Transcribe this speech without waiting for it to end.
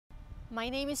My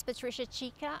name is Patricia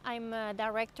Chica. I'm a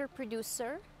director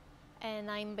producer and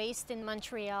I'm based in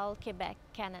Montreal, Quebec,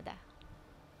 Canada.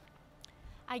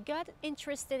 I got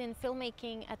interested in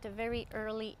filmmaking at a very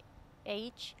early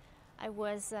age. I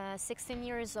was 16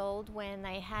 years old when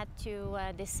I had to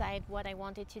decide what I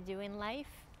wanted to do in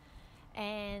life.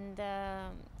 And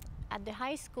at the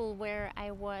high school where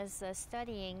I was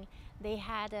studying, they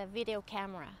had a video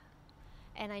camera.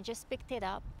 And I just picked it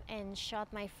up and shot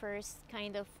my first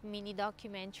kind of mini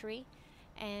documentary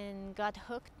and got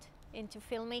hooked into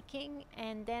filmmaking.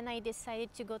 And then I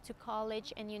decided to go to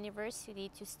college and university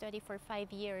to study for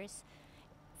 5 years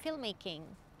filmmaking.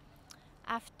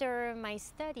 After my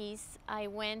studies, I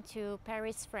went to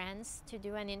Paris, France to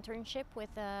do an internship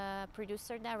with a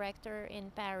producer-director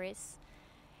in Paris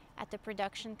at a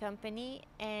production company,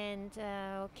 and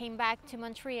came back to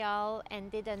Montreal and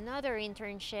did another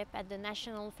internship at the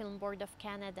National Film Board of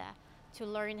Canada to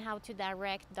learn how to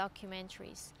direct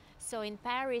documentaries. So in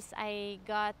Paris, I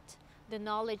got the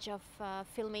knowledge of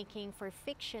filmmaking for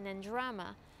fiction and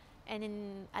drama,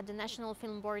 and at the National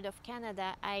Film Board of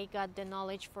Canada, I got the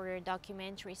knowledge for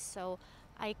documentaries. So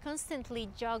I constantly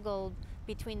juggled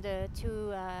between the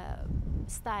two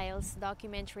styles,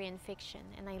 documentary and fiction,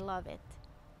 and I love it.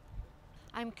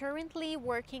 I'm currently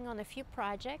working on a few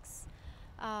projects.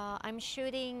 I'm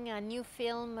shooting a new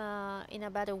film in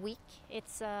about a week.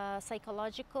 It's a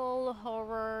psychological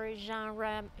horror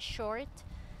genre short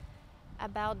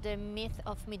about the myth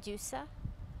of Medusa.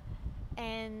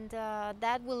 And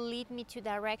that will lead me to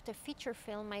direct a feature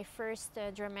film, my first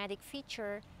dramatic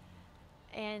feature,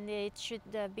 and it should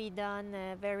be done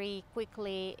very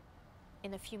quickly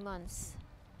in a few months.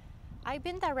 I've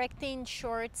been directing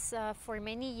shorts for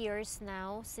many years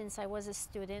now, since I was a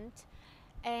student,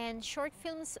 and short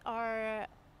films are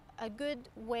a good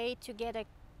way to get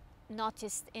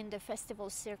noticed in the festival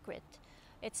circuit.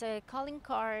 It's a calling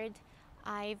card.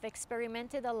 I've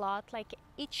experimented a lot. Like,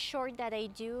 each short that I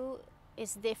do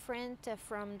is different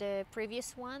from the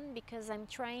previous one because I'm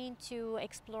trying to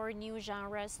explore new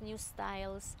genres, new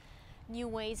styles, new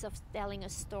ways of telling a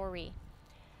story.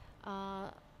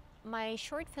 My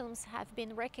short films have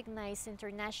been recognized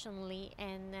internationally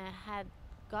and have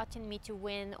gotten me to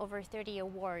win over 30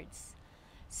 awards.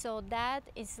 So that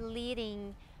is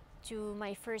leading to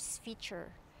my first feature.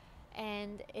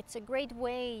 And it's a great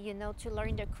way, to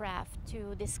learn the craft,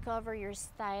 to discover your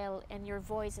style and your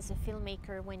voice as a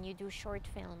filmmaker when you do short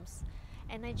films.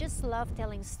 And I just love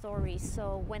telling stories.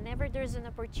 So whenever there's an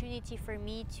opportunity for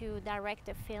me to direct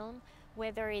a film,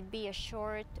 whether it be a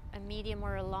short, a medium,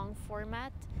 or a long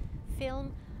format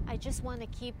film, I just want to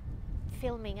keep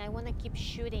filming. I want to keep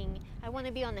shooting. I want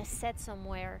to be on a set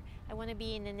somewhere. I want to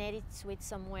be in an edit suite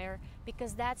somewhere,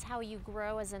 because that's how you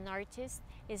grow as an artist,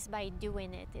 is by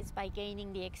doing it. It's by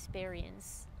gaining the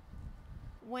experience.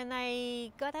 When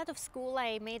I got out of school,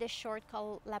 I made a short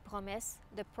called La Promesse,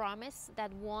 The Promise,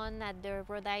 that won at the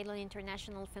Rhode Island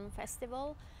International Film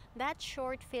Festival. That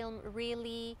short film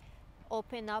really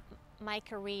opened up my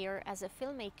career as a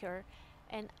filmmaker.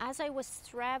 And as I was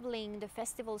traveling the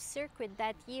festival circuit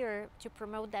that year to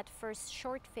promote that first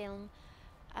short film,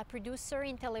 a producer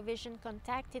in television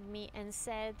contacted me and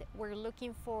said, "We're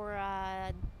looking for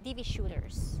DV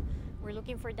shooters. We're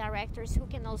looking for directors who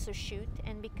can also shoot."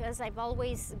 And because I've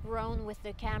always grown with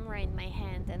the camera in my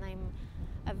hand and I'm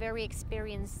a very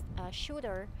experienced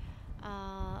shooter,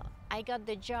 I got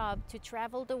the job to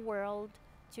travel the world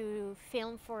to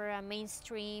film for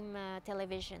mainstream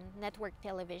television, network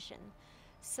television.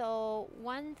 So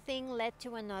one thing led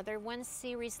to another, one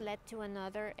series led to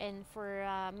another, and for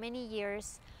many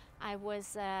years I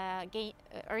was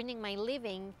earning my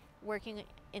living working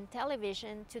in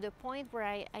television, to the point where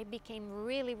I became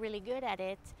really, really good at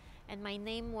it, and my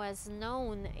name was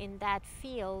known in that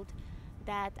field,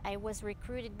 that I was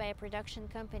recruited by a production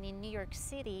company in New York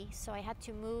City. So I had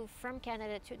to move from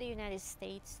Canada to the United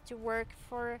States to work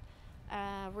for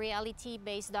a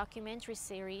reality-based documentary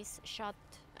series shot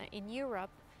in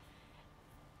Europe.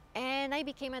 And I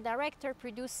became a director,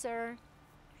 producer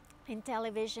in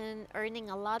television, earning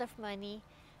a lot of money,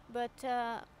 but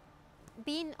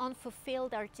being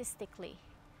unfulfilled artistically,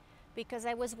 because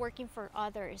I was working for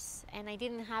others and I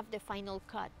didn't have the final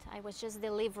cut. I was just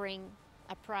delivering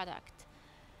a product.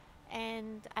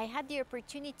 And I had the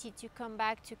opportunity to come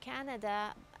back to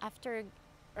Canada after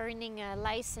earning a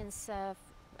license.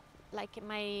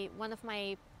 One of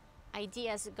my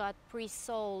ideas got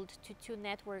pre-sold to two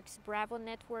networks, Bravo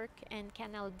Network and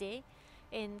Canal D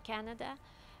in Canada.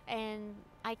 And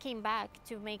I came back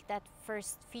to make that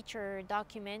first feature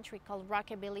documentary called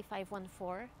Rockabilly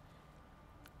 514.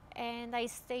 and I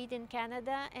stayed in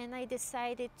Canada, and I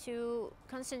decided to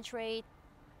concentrate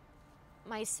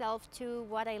myself to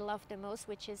what I love the most,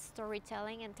 which is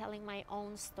storytelling and telling my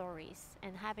own stories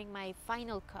and having my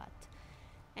final cut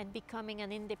and becoming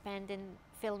an independent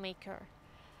filmmaker.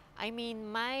 I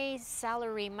mean, my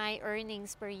salary, my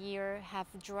earnings per year have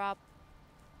dropped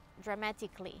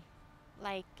dramatically.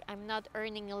 Like, I'm not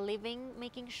earning a living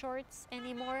making shorts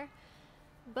anymore,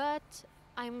 but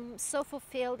I'm so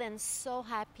fulfilled and so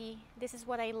happy. This is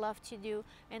what I love to do,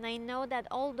 and I know that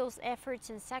all those efforts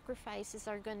and sacrifices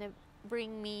are going to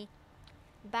bring me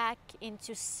back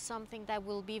into something that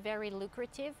will be very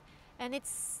lucrative, and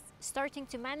it's starting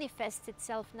to manifest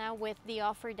itself now with the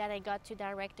offer that I got to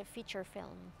direct a feature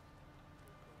film.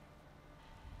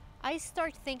 I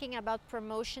start thinking about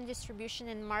promotion, distribution,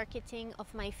 and marketing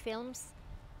of my films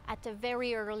at a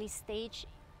very early stage,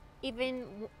 even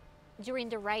during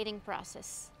the writing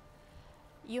process.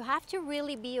 You have to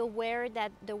really be aware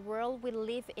that the world we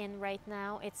live in right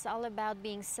now, it's all about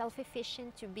being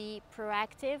self-efficient, to be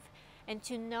proactive, and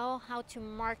to know how to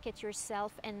market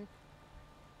yourself and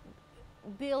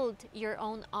build your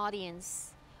own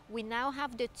audience. We now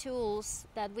have the tools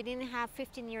that we didn't have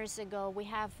 15 years ago. We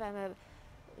have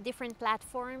different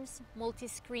platforms,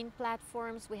 multi-screen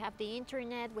platforms, we have the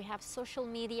internet, we have social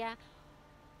media.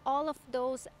 All of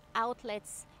those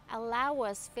outlets allow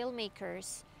us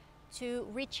filmmakers to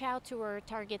reach out to our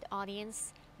target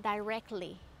audience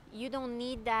directly. You don't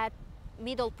need that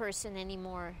middle person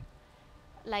anymore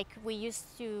like we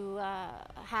used to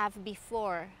have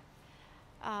before.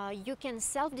 You can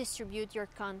self-distribute your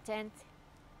content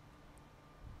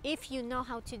if you know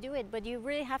how to do it, but you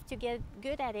really have to get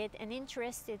good at it and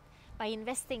interested by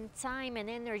investing time and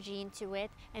energy into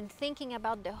it and thinking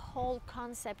about the whole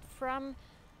concept from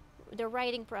the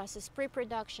writing process,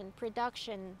 pre-production,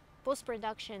 production,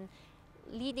 post-production,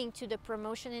 leading to the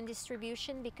promotion and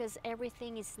distribution, because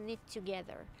everything is knit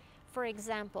together. For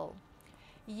example,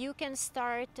 you can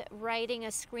start writing a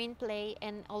screenplay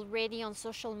and already on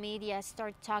social media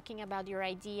start talking about your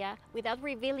idea without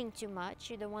revealing too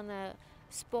much. You don't want to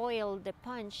spoil the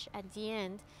punch at the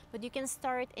end, but you can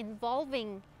start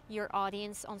involving your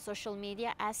audience on social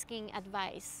media, asking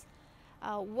advice.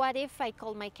 What if I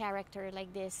call my character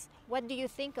like this? What do you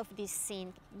think of this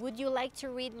scene? Would you like to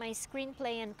read my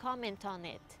screenplay and comment on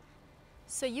it?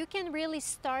 So you can really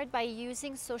start by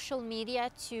using social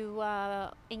media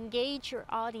to engage your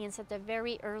audience at a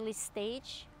very early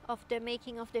stage of the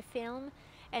making of the film.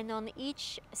 And on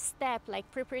each step, like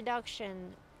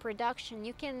pre-production, production,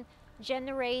 you can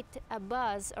generate a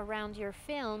buzz around your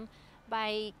film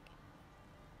by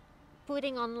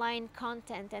putting online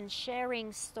content and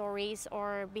sharing stories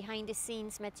or behind the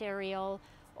scenes material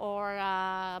or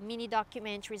mini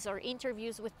documentaries or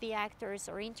interviews with the actors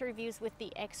or interviews with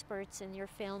the experts in your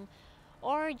film.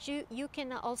 Or you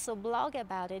can also blog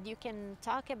about it, you can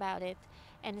talk about it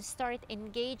and start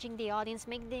engaging the audience,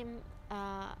 make them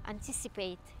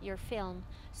anticipate your film.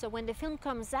 So when the film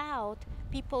comes out,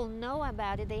 people know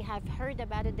about it, they have heard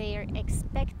about it, they are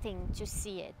expecting to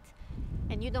see it.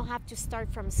 And you don't have to start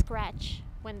from scratch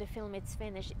when the film is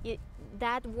finished.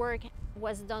 That work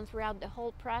was done throughout the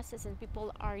whole process, and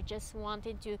people are just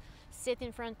wanting to sit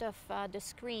in front of the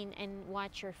screen and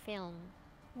watch your film.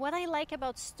 What I like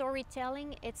about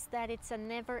storytelling is that it's a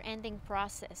never-ending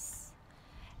process.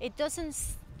 It doesn't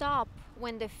stop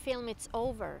when the film is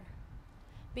over,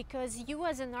 because you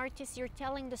as an artist, you're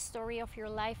telling the story of your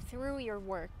life through your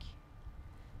work.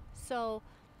 So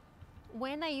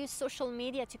when I use social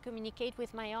media to communicate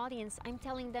with my audience, I'm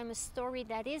telling them a story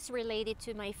that is related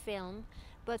to my film.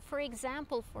 But for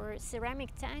example, for Ceramic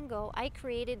Tango, I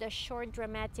created a short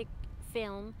dramatic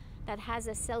film that has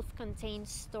a self-contained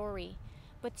story.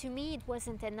 But to me, it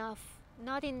wasn't enough.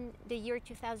 Not in the year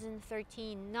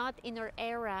 2013, not in our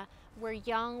era. We're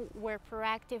young, we're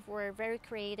proactive, we're very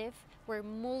creative, we're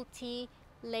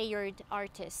multi-layered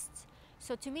artists.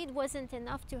 So to me, it wasn't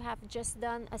enough to have just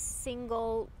done a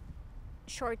single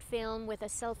short film with a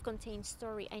self-contained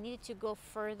story. I needed to go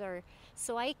further.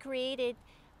 So I created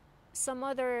some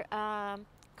other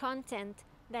content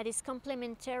that is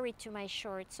complementary to my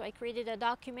short. So I created a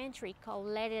documentary called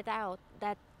Let It Out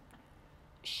that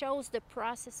shows the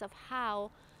process of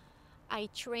how I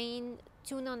train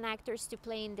two non-actors to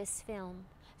play in this film.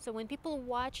 So when people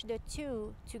watch the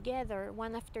two together,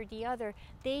 one after the other,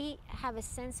 they have a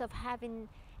sense of having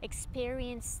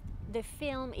experienced the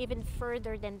film even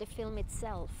further than the film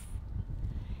itself.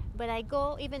 But I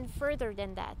go even further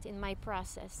than that in my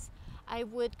process. I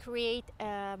would create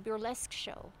a burlesque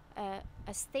show,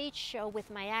 a stage show with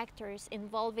my actors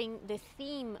involving the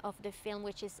theme of the film,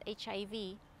 which is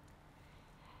HIV.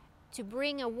 to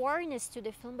bring awareness to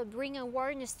the film, but bring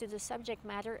awareness to the subject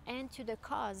matter and to the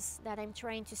cause that I'm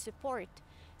trying to support.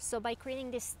 So by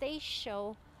creating this stage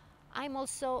show, I'm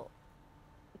also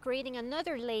creating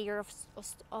another layer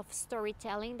of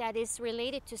storytelling that is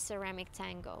related to ceramic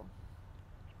tango.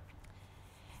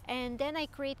 And then I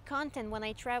create content when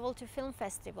I travel to film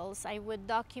festivals. I would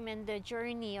document the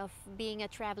journey of being a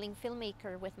traveling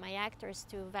filmmaker with my actors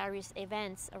to various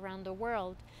events around the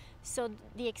world. So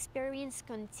the experience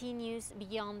continues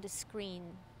beyond the screen.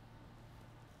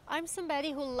 I'm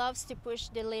somebody who loves to push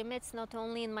the limits, not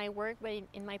only in my work, but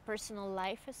in my personal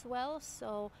life as well.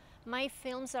 So my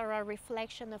films are a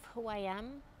reflection of who I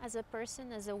am as a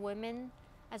person, as a woman,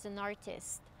 as an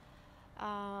artist.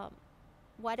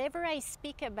 Whatever I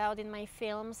speak about in my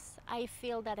films, I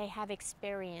feel that I have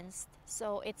experienced.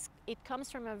 So it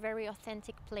comes from a very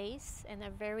authentic place and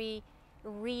a very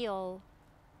real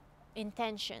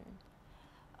intention.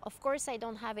 Of course, I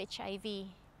don't have HIV,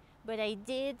 but I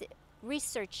did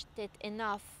research it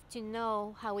enough to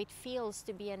know how it feels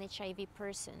to be an HIV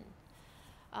person.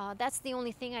 That's the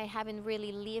only thing I haven't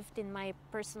really lived in my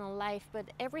personal life, but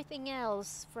everything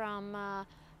else from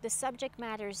the subject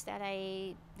matters that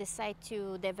I decide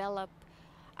to develop.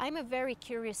 I'm a very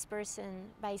curious person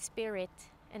by spirit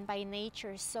and by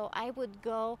nature, so I would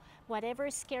go, whatever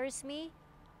scares me,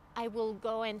 I will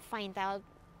go and find out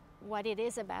what it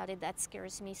is about it that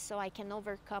scares me so I can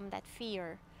overcome that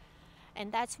fear.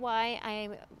 And that's why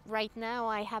right now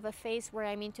I have a phase where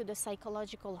I'm into the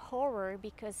psychological horror,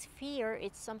 because fear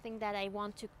is something that I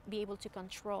want to be able to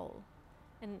control.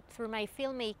 And through my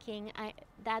filmmaking,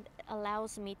 that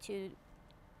allows me to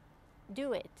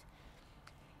do it.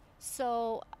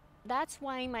 So that's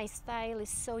why my style is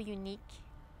so unique,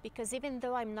 because even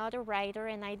though I'm not a writer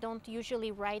and I don't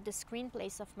usually write the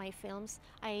screenplays of my films,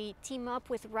 I team up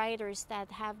with writers that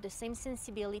have the same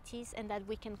sensibilities and that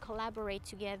we can collaborate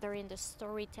together in the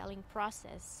storytelling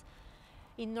process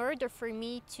in order for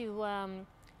me to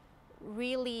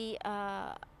really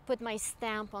put my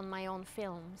stamp on my own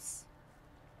films.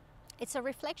 It's a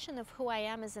reflection of who I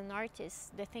am as an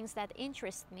artist, the things that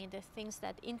interest me, the things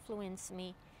that influence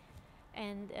me.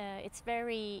 And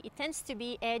it tends to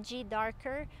be edgy,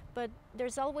 darker, but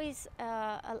there's always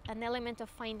an element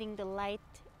of finding the light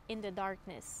in the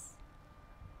darkness.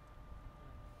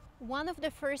 One of the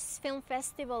first film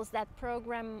festivals that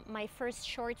programmed my first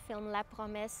short film, La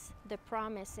Promesse, The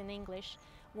Promise in English,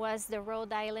 was the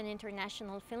Rhode Island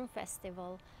International Film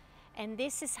Festival. And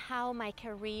this is how my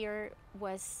career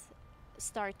was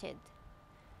started.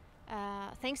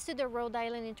 Thanks to the Rhode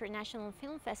Island International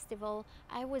Film Festival,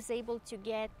 I was able to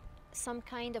get some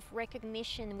kind of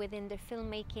recognition within the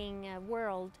filmmaking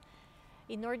world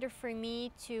in order for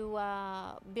me to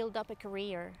build up a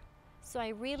career. So I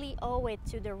really owe it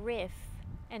to the RIF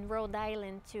and Rhode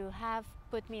Island to have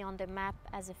put me on the map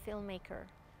as a filmmaker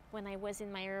when I was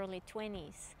in my early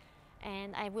 20s.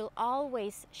 And I will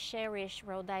always cherish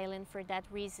Rhode Island for that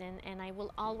reason, and I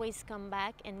will always come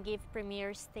back and give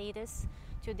premiere status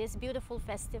to this beautiful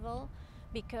festival,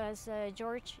 because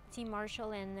George T.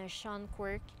 Marshall and Sean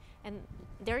Quirk and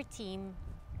their team,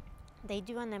 they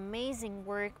do an amazing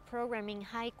work programming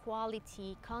high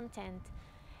quality content,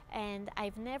 and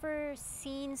I've never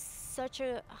seen such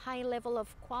a high level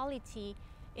of quality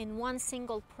in one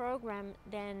single program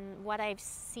than what I've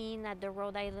seen at the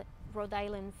Rhode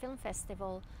Island Film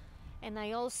Festival. And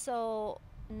I also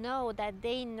know that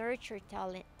they nurture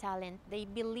talent. They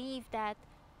believe that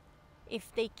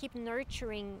if they keep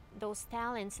nurturing those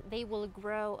talents, they will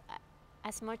grow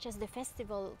as much as the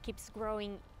festival keeps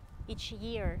growing each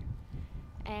year.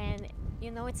 And you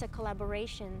know, it's a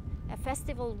collaboration. A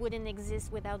festival wouldn't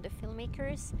exist without the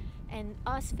filmmakers, and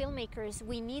us filmmakers,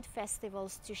 we need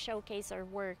festivals to showcase our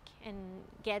work and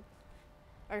get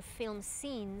our film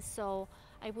seen. So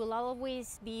I will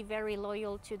always be very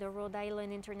loyal to the Rhode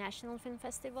Island International Film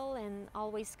Festival and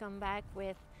always come back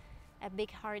with a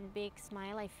big heart, big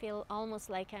smile. I feel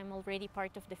almost like I'm already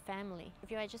part of the family.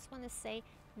 I just want to say,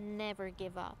 never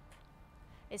give up.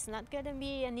 It's not gonna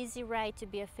be an easy ride to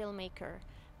be a filmmaker,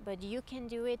 but you can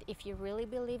do it if you really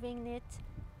believe in it,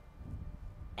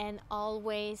 and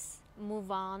always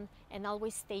move on and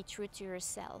always stay true to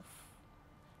yourself,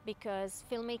 because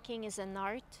filmmaking is an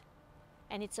art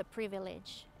and it's a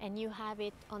privilege, and you have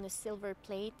it on a silver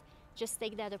plate. Just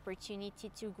take that opportunity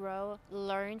to grow,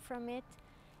 learn from it,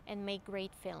 and make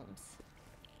great films.